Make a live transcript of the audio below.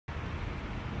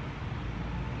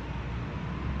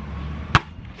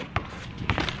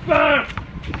What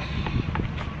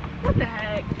the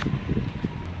heck?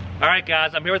 All right,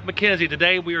 guys, I'm here with Mackenzie.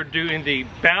 Today we are doing the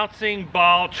bouncing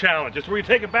ball challenge. It's where you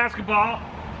take a basketball,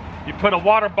 you put a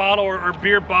water bottle or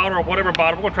beer bottle or whatever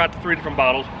bottle. We're gonna try 3 different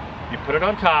bottles. You put it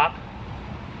on top.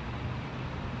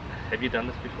 Have you done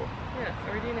this before? Yes,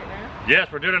 are we doing it now?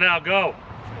 Yes, we're doing it now. Go.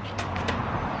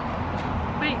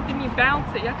 Wait, then you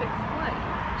bounce it. You have to explain.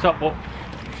 So, well,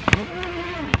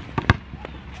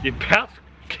 you bounce.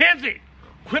 Kenzie,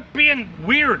 quit being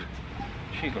weird.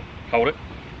 She's gonna hold it.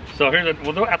 So here's a,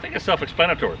 well, I think it's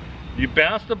self-explanatory. You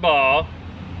bounce the ball,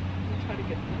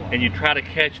 and you try to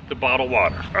catch the bottle of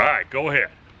water. All right, go ahead.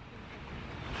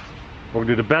 We're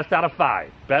gonna do the best out of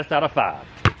 5. Best out of 5.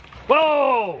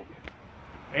 Whoa!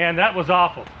 And that was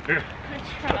awful. Here. I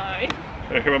tried.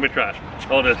 Here, let me try.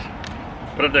 Hold this.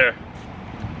 Put it there.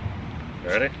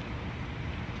 Ready?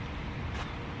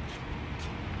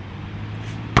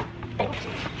 Oh.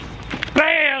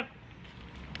 Bam!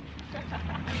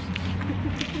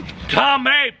 Tom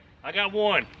Mabe! I got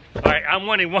 1. All right, I'm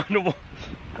winning 1-1.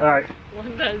 All right.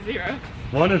 1-0.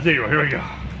 1-0. Here we go.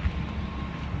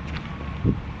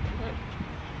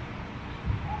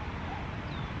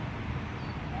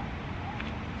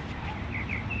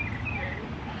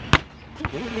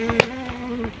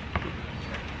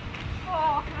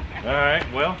 All right,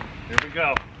 well, here we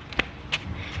go.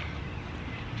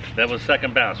 That was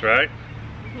second bounce, right?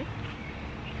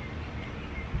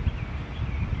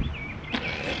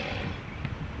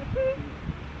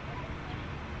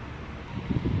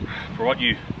 For what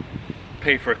you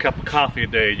pay for a cup of coffee a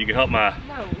day, you can help my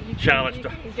challenge. You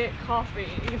can get coffee.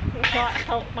 You cannot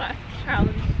help my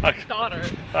challenge daughter.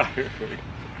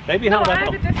 Maybe no, help I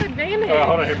have a disadvantage. Oh,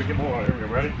 hold on, here we get more. Here we go.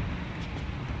 Ready?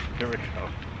 Here we go.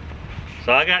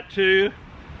 So I got 2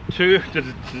 to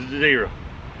 0.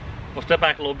 We'll step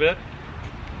back a little bit.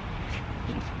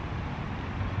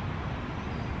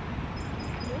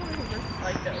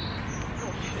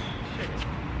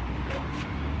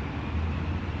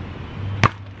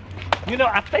 You know,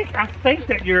 I think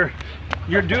that you're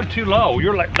doing too low.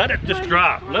 You're like, let it just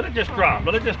drop. Let it just drop.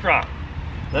 Let it just drop.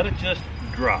 Let it just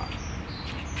drop.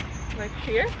 Like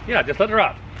here? Yeah, just let it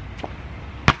drop.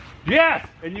 Yes!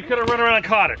 And you could have run around and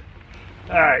caught it.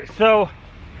 Alright, so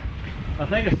I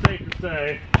think it's safe to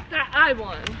say that I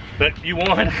won. That you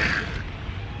won?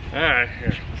 Alright,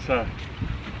 here. So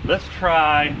let's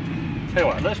try, tell you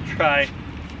what, let's try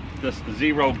this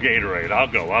Zero Gatorade. I'll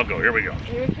go. Here we go. Are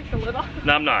you gonna take the lid off?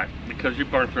 No, I'm not, because you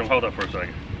burned through them. Hold up for a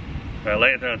second. Alright,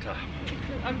 lay it down on top.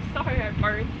 I'm sorry I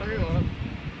burned through them.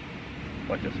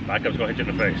 Like this. Makeup's gonna hit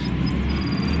you in the face.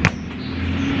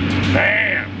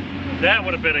 Bam! That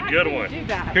would have been a good one. Do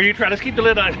that? Here, you try. Let's keep the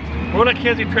lid on. We're gonna let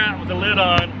Kenzie try it with the lid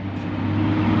on.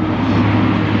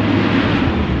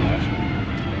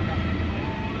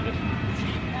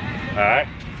 All right.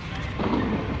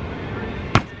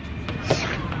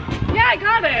 Yeah, I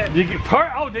got it. Did you get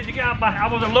part? Oh, did you get out? I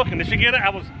wasn't looking. Did you get it? I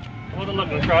wasn't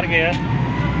looking. Let's try it again.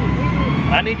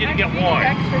 I need you to get 1.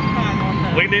 Extra time on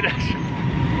this. We need extra.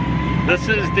 This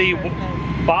is the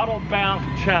bottle bounce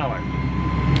challenge.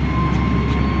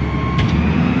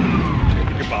 Take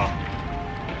your ball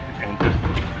and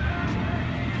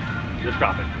just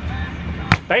drop it.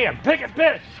 Bam! Pick it,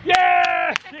 bitch!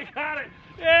 Yeah! She got it!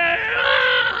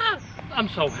 Yeah! I'm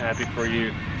so happy for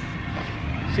you.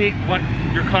 See what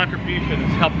your contribution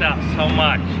has helped out so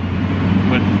much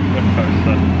with her.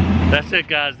 So that's it,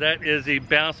 guys. That is the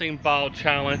bouncing ball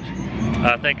challenge.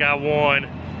 I think I won.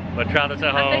 But try this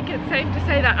at home. I think it's safe to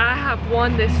say that I have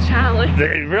won this challenge.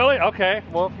 Really? Okay.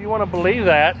 Well, if you want to believe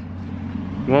that,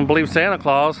 you want to believe Santa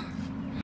Claus,